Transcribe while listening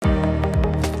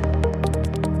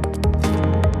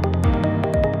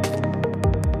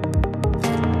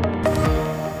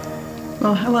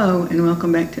Well, hello and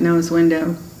welcome back to Noah's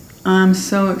Window. I'm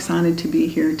so excited to be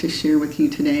here to share with you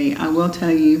today. I will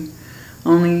tell you,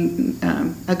 only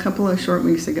a couple of short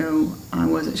weeks ago, I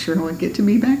wasn't sure I would get to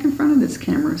be back in front of this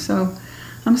camera. So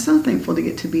I'm so thankful to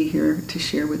get to be here to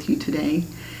share with you today.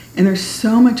 And there's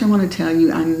so much I want to tell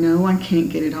you. I know I can't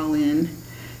get it all in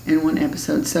one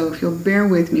episode. So if you'll bear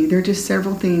with me, there are just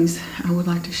several things I would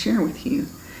like to share with you.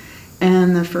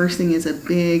 And the first thing is a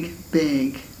big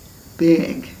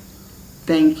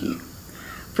thank you.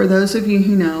 For those of you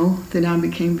who know that I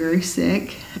became very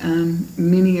sick,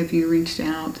 many of you reached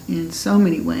out in so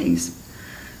many ways.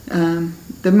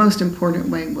 The most important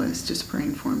way was just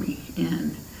praying for me.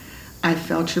 And I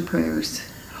felt your prayers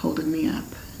holding me up.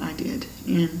 I did.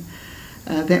 And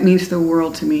that means the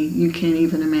world to me. You can't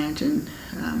even imagine.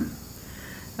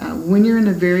 When you're in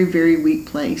a very weak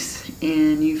place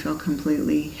and you feel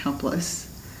completely helpless,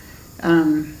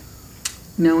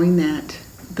 knowing that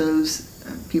those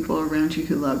people around you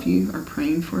who love you are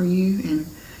praying for you and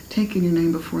taking your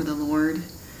name before the Lord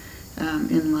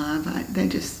in love,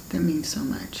 that means so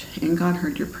much. And God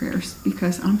heard your prayers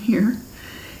because I'm here,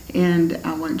 and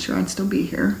I wasn't sure I'd still be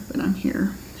here, but I'm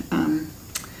here.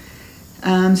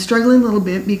 I'm struggling a little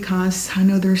bit because I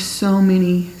know there's so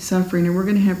many suffering, and we're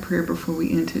going to have prayer before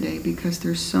we end today because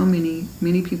there's so many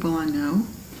people I know,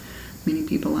 many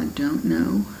people I don't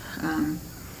know,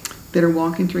 that are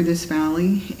walking through this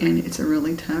valley, and it's a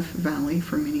really tough valley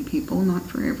for many people, not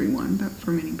for everyone, but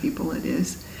for many people it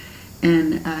is.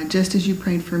 And just as you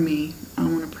prayed for me, I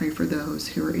want to pray for those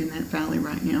who are in that valley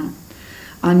right now.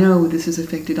 I know this has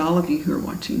affected all of you who are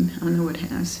watching. I know it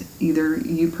has, either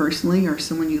you personally or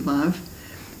someone you love.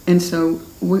 And so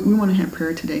we want to have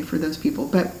prayer today for those people.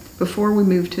 But before we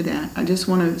move to that, I just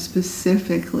want to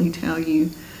specifically tell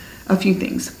you a few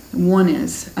things. One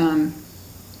is,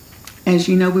 as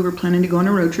you know, we were planning to go on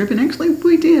a road trip, and actually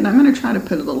we did. I'm going to try to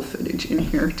put a little footage in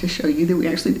here to show you that we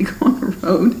actually did go on the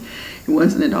road. It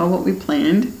wasn't at all what we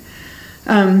planned.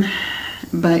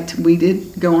 But we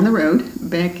did go on the road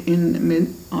back in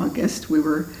mid-August. We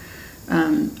were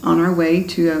on our way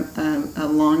to a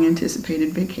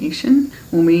long-anticipated vacation.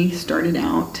 When we started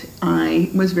out, I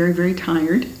was very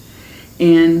tired,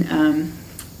 and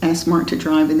asked Mark to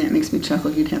drive, and that makes me chuckle.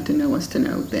 You'd have to know us to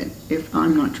know that if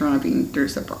I'm not driving,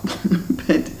 there's a problem.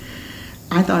 But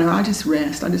I thought, I'll just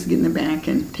rest. I'll just get in the back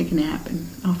and take a nap, and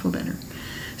I'll feel better.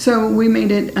 So we made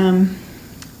it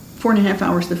 4.5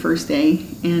 hours the first day,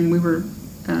 and we were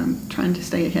trying to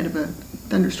stay ahead of a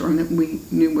thunderstorm that we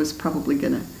knew was probably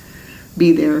going to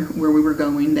be there where we were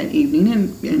going that evening,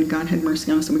 and God had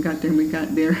mercy on us, and we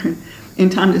got there in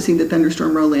time to see the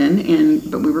thunderstorm roll in,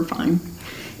 but we were fine.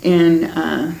 And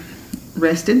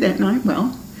rested that night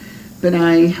well, but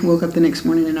I woke up the next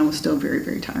morning and I was still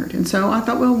very tired. And so I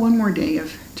thought, well, one more day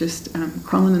of just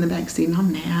crawling in the back seat, and I'll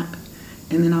nap,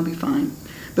 and then I'll be fine.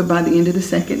 But by the end of the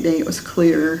second day, it was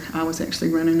clear I was actually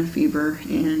running a fever,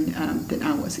 and that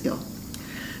I was ill.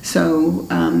 So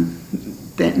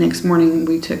that next morning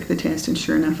we took the test, and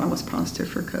sure enough, I was positive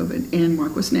for COVID, and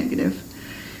Mark was negative.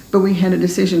 But we had a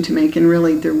decision to make, and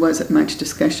really there wasn't much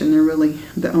discussion.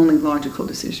 The only logical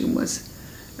decision was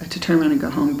to turn around and go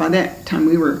home. By that time,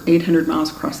 we were 800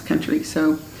 miles across the country.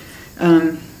 So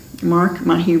Mark,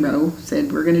 my hero,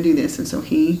 said, we're going to do this. And so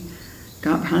he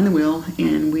got behind the wheel,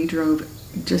 and we drove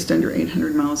just under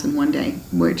 800 miles in one day,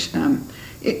 which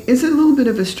is a little bit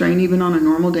of a strain even on a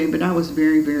normal day, but I was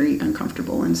very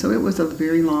uncomfortable. And so it was a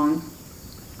very long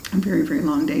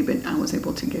day, but I was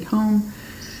able to get home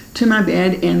to my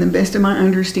bed, and the best of my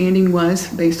understanding was,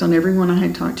 based on everyone I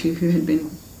had talked to who had been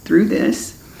through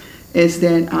this, is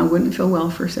that I wouldn't feel well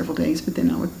for several days, but then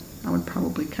I would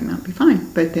probably come out and be fine.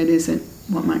 But that isn't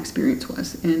what my experience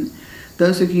was. And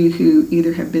those of you who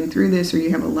either have been through this or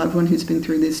you have a loved one who's been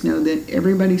through this know that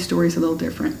everybody's story is a little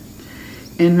different.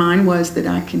 And mine was that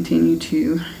I continued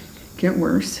to get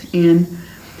worse, and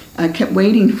I kept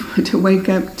waiting to wake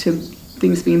up to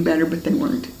things being better, but they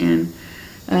weren't. And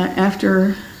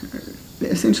after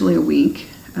essentially a week,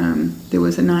 there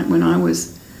was a night when I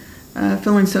was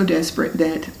feeling so desperate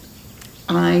that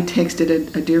I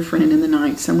texted a dear friend in the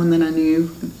night, someone that I knew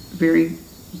very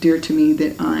dear to me,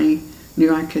 that I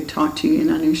knew I could talk to,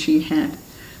 and I knew she had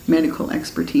medical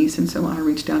expertise. And so I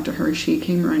reached out to her. She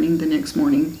came running the next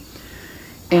morning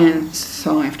and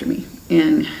saw after me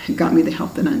and got me the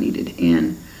help that I needed.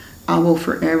 And I will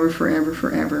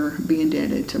forever be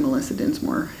indebted to Melissa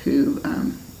Dinsmore, who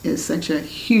is such a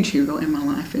huge hero in my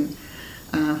life. And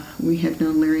we have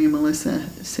known Larry and Melissa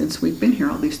since we've been here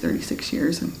all these 36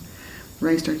 years and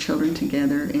raised our children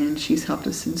together, and she's helped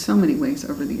us in so many ways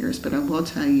over the years. But I will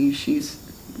tell you, she's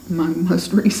my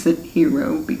most recent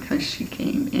hero because she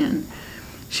came and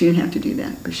She didn't have to do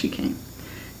that, but she came.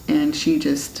 And she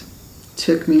just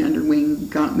took me under wing,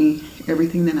 got me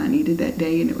everything that I needed that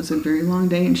day, and it was a very long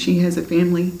day, and she has a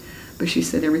family, but she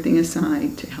set everything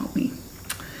aside to help me.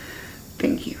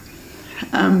 Thank you.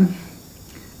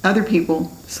 Other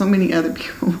people, so many other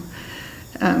people,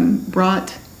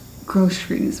 brought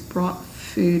groceries, brought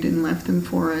food and left them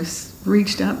for us,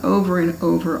 reached out over and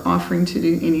over, offering to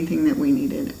do anything that we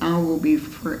needed. I will be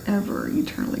forever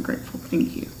eternally grateful.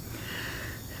 Thank you.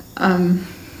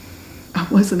 I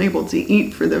wasn't able to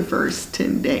eat for the first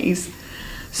 10 days.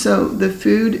 So the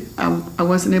food I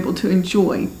wasn't able to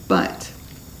enjoy, but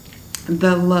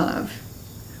the love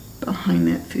behind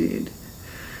that food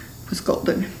was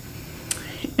golden.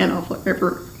 And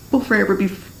will forever be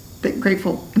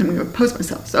grateful. And I'm going to post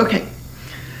myself. So, okay.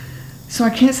 So I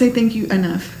can't say thank you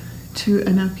enough to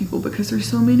enough people, because there's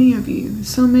so many of you.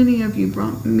 So many of you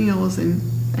brought meals and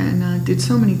did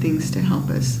so many things to help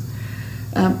us.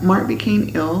 Mark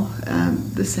became ill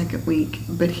the second week,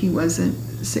 but he wasn't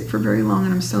sick for very long,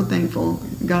 and I'm so thankful.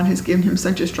 God has given him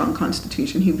such a strong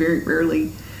constitution. He very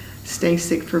rarely stays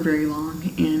sick for very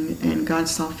long, and God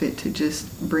saw fit to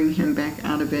just bring him back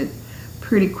out of it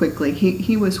pretty quickly.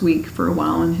 He was weak for a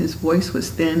while, and his voice was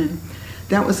thin, and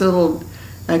that was a little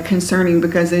concerning,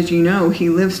 because as you know, he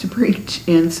lives to preach,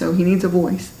 and so he needs a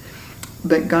voice.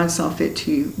 But God saw fit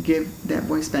to give that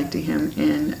voice back to him.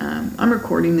 And I'm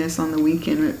recording this on the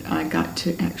weekend. I got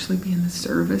to actually be in the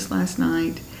service last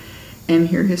night and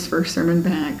hear his first sermon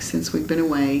back since we've been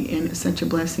away. And it's such a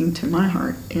blessing to my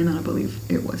heart, and I believe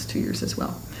it was to yours as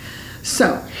well.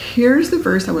 So here's the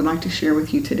verse I would like to share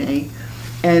with you today.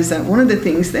 As one of the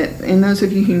things that, and those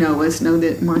of you who know us know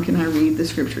that Mark and I read the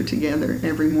scripture together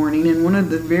every morning. And one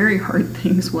of the very hard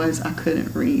things was I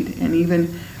couldn't read. And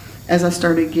even as I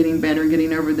started getting better,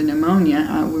 getting over the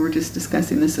pneumonia, we were just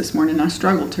discussing this morning, I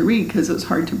struggled to read because it was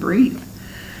hard to breathe.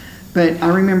 But I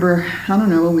remember, I don't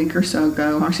know, a week or so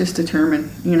ago, I was just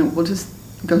determined, we'll just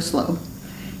go slow,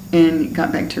 and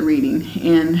got back to reading.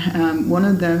 And one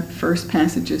of the first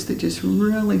passages that just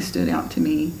really stood out to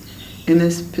me in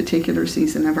this particular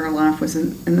season of our life was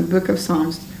in the book of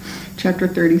Psalms, chapter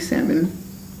 37,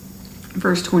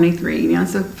 verse 23. Now,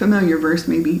 it's a familiar verse.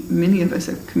 Maybe many of us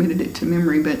have committed it to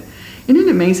memory, but isn't it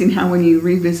amazing how when you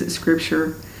revisit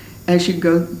Scripture, as you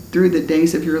go through the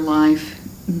days of your life,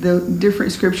 the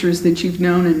different scriptures that you've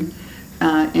known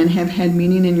and have had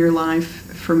meaning in your life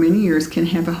for many years can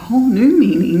have a whole new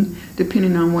meaning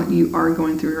depending on what you are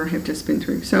going through or have just been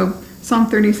through. So Psalm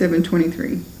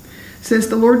 37:23 says,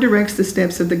 "The Lord directs the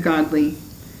steps of the godly.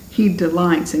 He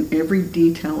delights in every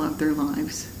detail of their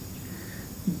lives."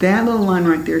 That little line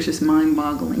right there is just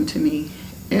mind-boggling to me.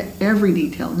 Every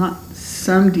detail, not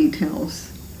some details,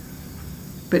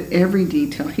 but every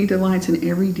detail. He delights in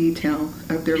every detail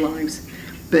of their lives.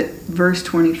 But verse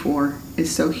 24 is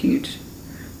so huge.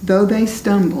 "Though they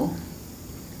stumble,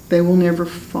 they will never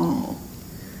fall."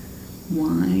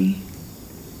 Why?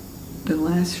 The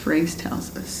last phrase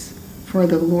tells us, "For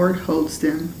the Lord holds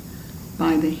them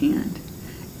by the hand."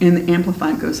 And the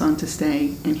Amplified goes on to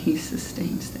say, "And he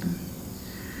sustains them."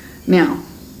 Now,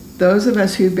 those of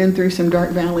us who've been through some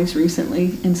dark valleys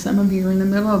recently, and some of you are in the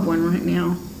middle of one right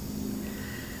now,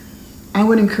 I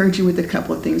would encourage you with a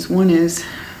couple of things. One is,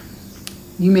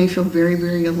 you may feel very,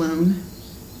 very alone,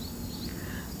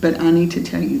 but I need to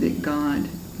tell you that God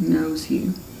knows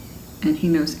you, and he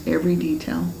knows every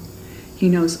detail. He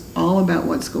knows all about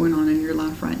what's going on in your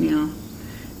life right now.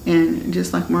 And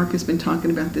just like Mark has been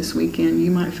talking about this weekend,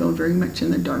 you might feel very much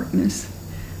in the darkness.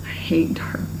 I hate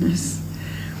darkness.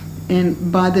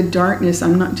 And by the darkness,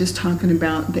 I'm not just talking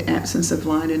about the absence of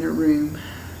light in a room,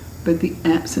 but the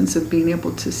absence of being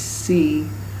able to see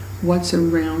what's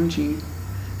around you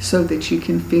so that you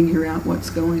can figure out what's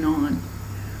going on.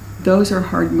 Those are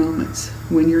hard moments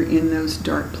when you're in those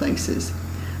dark places.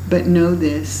 But know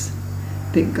this,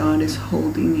 that God is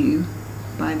holding you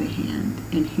by the hand,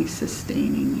 and he's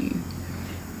sustaining you.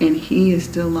 And he is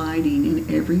delighting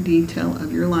in every detail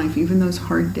of your life, even those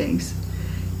hard days.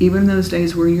 Even those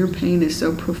days where your pain is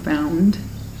so profound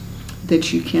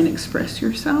that you can't express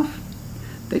yourself,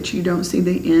 that you don't see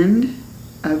the end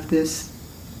of this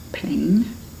pain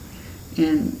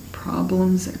and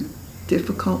problems and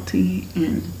difficulty.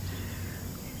 And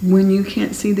when you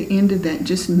can't see the end of that,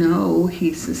 just know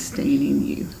he's sustaining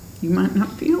you. You might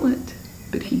not feel it,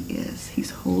 but he is. He's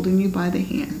holding you by the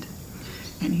hand,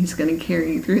 and he's going to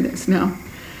carry you through this. Now,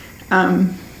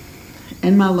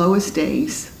 in my lowest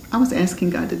days, I was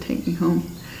asking God to take me home.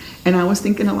 And I was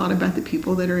thinking a lot about the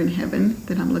people that are in heaven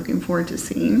that I'm looking forward to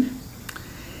seeing.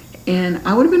 And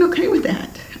I would have been okay with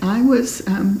that.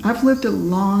 I've lived a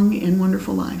long and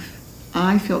wonderful life.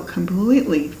 I feel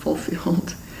completely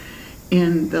fulfilled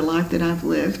in the life that I've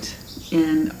lived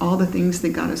and all the things that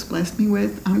God has blessed me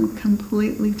with. I'm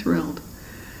completely thrilled.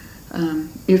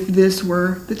 If this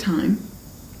were the time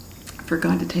for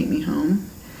God to take me home,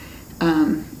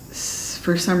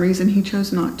 for some reason he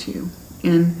chose not to.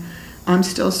 And I'm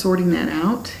still sorting that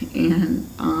out, and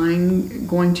I'm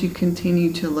going to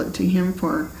continue to look to him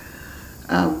for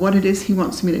what it is he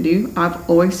wants me to do. I've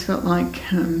always felt like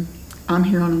I'm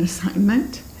here on an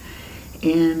assignment,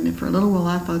 and for a little while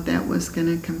I thought that was going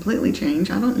to completely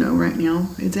change. I don't know right now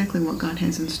exactly what God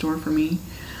has in store for me.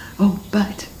 Oh,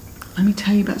 but let me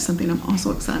tell you about something I'm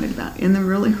also excited about. In the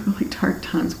really, really dark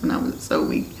times when I was so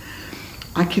weak,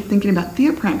 I kept thinking about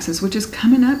Theopraxis, which is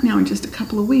coming up now in just a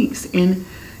couple of weeks, and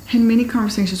had many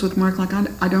conversations with Mark like,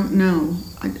 I don't know.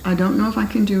 I don't know if I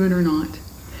can do it or not.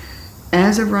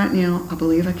 As of right now, I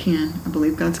believe I can. I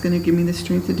believe God's going to give me the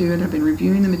strength to do it. I've been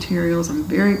reviewing the materials. I'm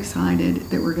very excited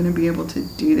that we're going to be able to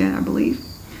do that, I believe.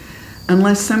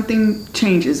 Unless something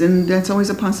changes, and that's always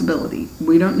a possibility.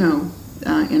 We don't know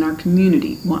in our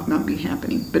community what might be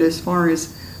happening. But as far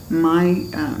as my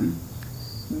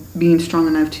being strong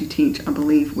enough to teach, I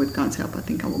believe with God's help, I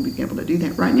think I will be able to do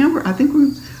that. Right now, I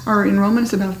think our enrollment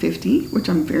is about 50, which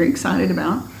I'm very excited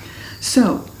about.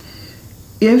 So,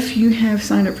 if you have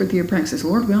signed up for Theopraxis,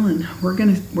 Lord willing, we're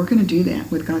gonna do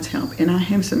that with God's help. And I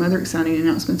have some other exciting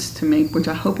announcements to make, which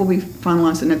I hope will be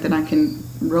finalized enough that I can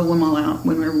roll them all out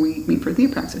whenever we meet for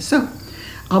Theopraxis. So,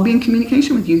 I'll be in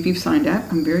communication with you if you've signed up.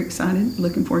 I'm very excited,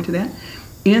 looking forward to that.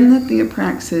 In the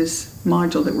Theopraxis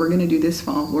module that we're going to do this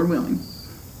fall, Lord willing,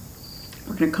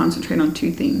 we're going to concentrate on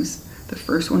two things. The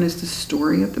first one is the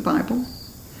story of the Bible,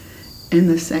 and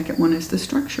the second one is the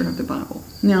structure of the Bible.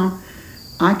 Now,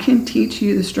 I can teach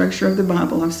you the structure of the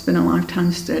Bible. I've spent a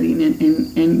lifetime studying it,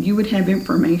 and you would have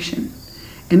information,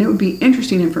 and it would be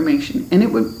interesting information, and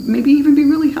it would maybe even be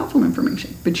really helpful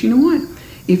information. But you know what?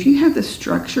 If you have the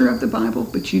structure of the Bible,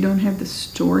 but you don't have the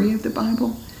story of the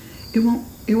Bible, it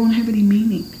won't have any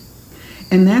meaning.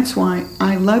 And that's why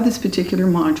I love this particular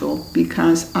module,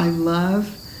 because I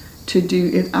love to do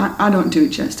it. I don't do it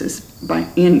justice by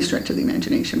any stretch of the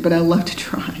imagination, but I love to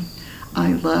try.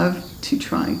 I love to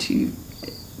try to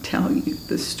tell you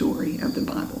the story of the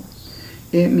Bible.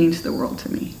 It means the world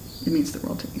to me. It means the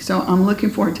world to me. So I'm looking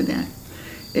forward to that.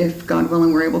 If God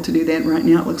willing, we're able to do that. Right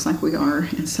now it looks like we are.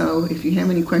 And so if you have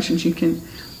any questions, you can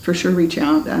for sure reach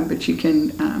out, but you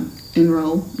can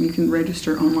enroll. You can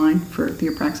register online for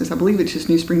Theopraxis. I believe it's just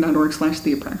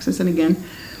newspring.org/Theopraxis. And again,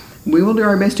 we will do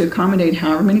our best to accommodate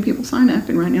however many people sign up.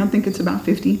 And right now I think it's about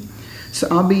 50. So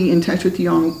I'll be in touch with you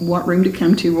on what room to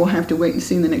come to. We'll have to wait and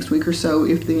see in the next week or so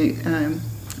if the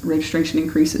registration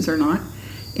increases or not.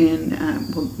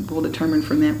 And we'll determine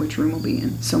from that which room we'll be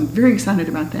in. So I'm very excited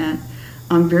about that.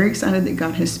 I'm very excited that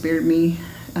God has spared me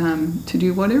to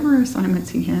do whatever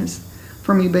assignments he has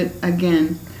for me. But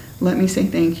again, let me say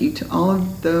thank you to all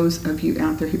of those of you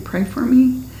out there who pray for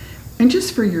me, and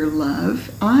just for your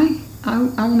love. I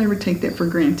will never take that for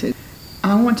granted.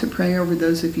 I want to pray over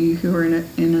those of you who are in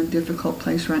a difficult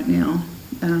place right now.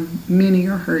 Many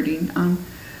are hurting.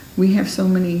 We have so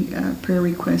many prayer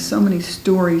requests, so many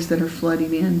stories that are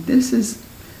flooding in. This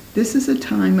is a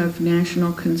time of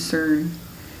national concern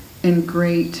and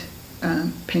great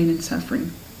pain and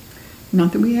suffering.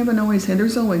 Not that we haven't always had,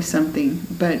 there's always something,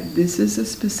 but this is a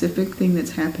specific thing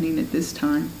that's happening at this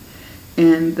time.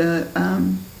 And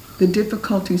the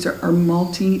difficulties are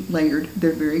multi-layered.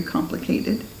 They're very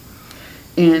complicated.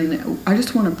 And I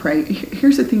just want to pray.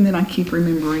 Here's the thing that I keep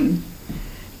remembering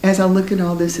as I look at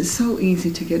all this. It's so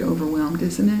easy to get overwhelmed,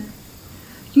 isn't it?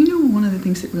 You know, one of the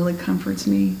things that really comforts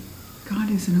me, God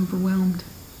isn't overwhelmed.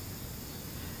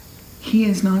 He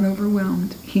is not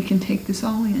overwhelmed. He can take this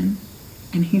all in,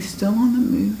 and he's still on the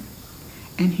move,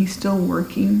 and he's still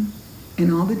working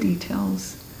in all the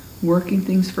details, working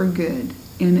things for good.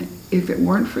 And if it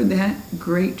weren't for that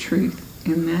great truth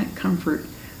and that comfort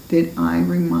that I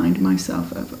remind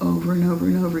myself of over and over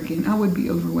and over again, I would be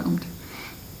overwhelmed,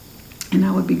 and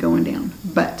I would be going down.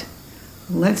 But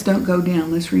let's don't go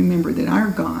down. Let's remember that our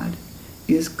God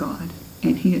is God,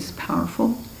 and he is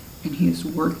powerful, and he is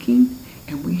working,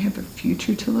 and we have a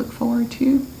future to look forward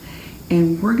to.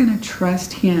 And we're going to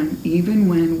trust him even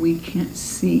when we can't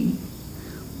see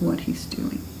what he's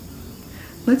doing.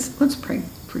 Let's pray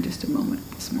for just a moment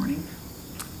this morning.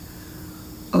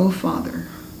 Oh, Father,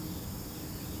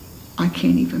 I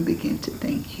can't even begin to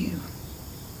thank you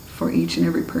for each and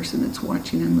every person that's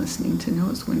watching and listening to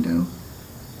Noah's Window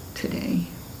today.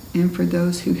 And for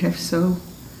those who have so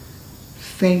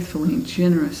faithfully and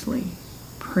generously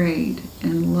prayed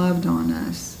and loved on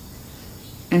us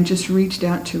and just reached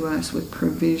out to us with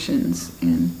provisions.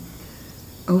 And,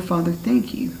 oh, Father,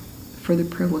 thank you for the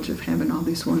privilege of having all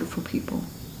these wonderful people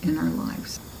in our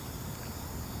lives.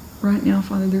 Right now,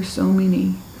 Father, there's so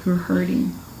many who are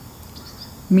hurting.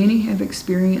 Many have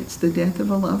experienced the death of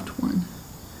a loved one.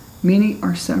 Many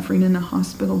are suffering in a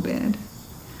hospital bed.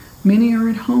 Many are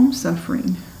at home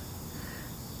suffering.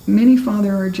 Many,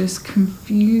 Father, are just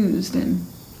confused and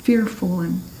fearful,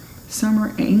 and some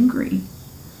are angry.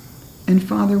 And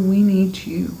Father, we need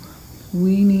you.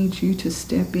 We need you to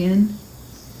step in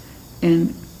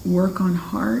and work on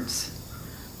hearts.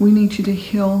 We need you to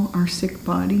heal our sick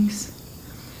bodies.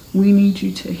 We need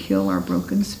you to heal our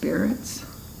broken spirits.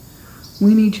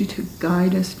 We need you to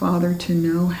guide us, Father, to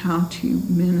know how to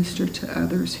minister to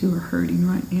others who are hurting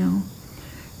right now.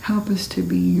 Help us to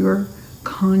be your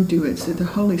conduits, that the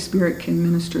Holy Spirit can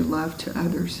minister love to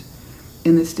others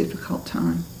in this difficult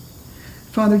time.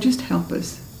 Father, just help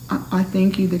us. I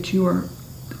thank you that you are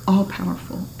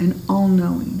all-powerful and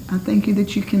all-knowing. I thank you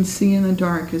that you can see in the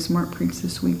dark, as Mark preached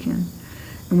this weekend.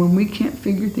 And when we can't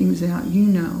figure things out, you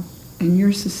know, and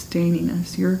you're sustaining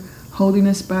us. You're holding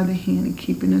us by the hand and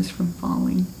keeping us from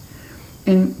falling.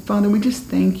 And Father, we just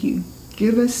thank you.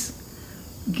 Give us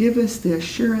the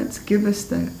assurance, give us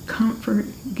the comfort,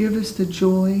 give us the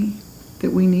joy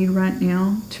that we need right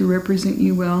now to represent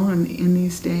you well in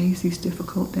these days, these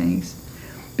difficult days.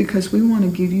 Because we want to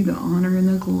give you the honor and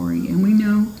the glory. And we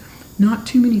know not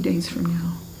too many days from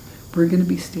now, we're going to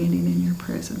be standing in your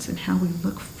presence, and how we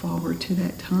look forward to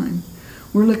that time.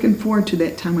 We're looking forward to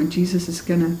that time when Jesus is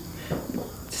going to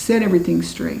set everything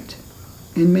straight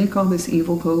and make all this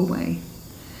evil go away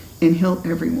and heal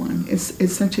everyone.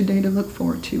 It's such a day to look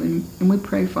forward to. And we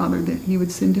pray, Father, that you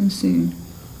would send him soon.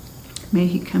 May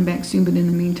he come back soon, but in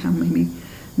the meantime,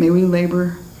 may we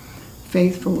labor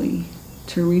faithfully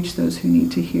to reach those who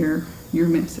need to hear your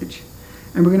message.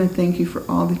 And we're going to thank you for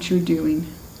all that you're doing.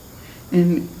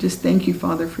 And just thank you,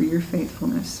 Father, for your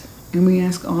faithfulness. And we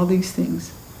ask all these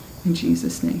things in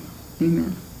Jesus' name.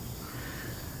 Amen.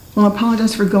 Well, I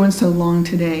apologize for going so long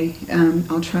today.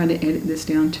 I'll try to edit this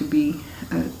down to be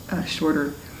a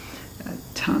shorter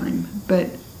time. But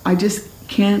I just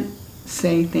can't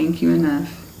say thank you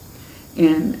enough.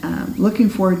 And looking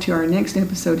forward to our next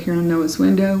episode here on Noah's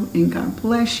Window. And God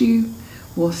bless you.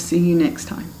 We'll see you next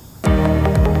time.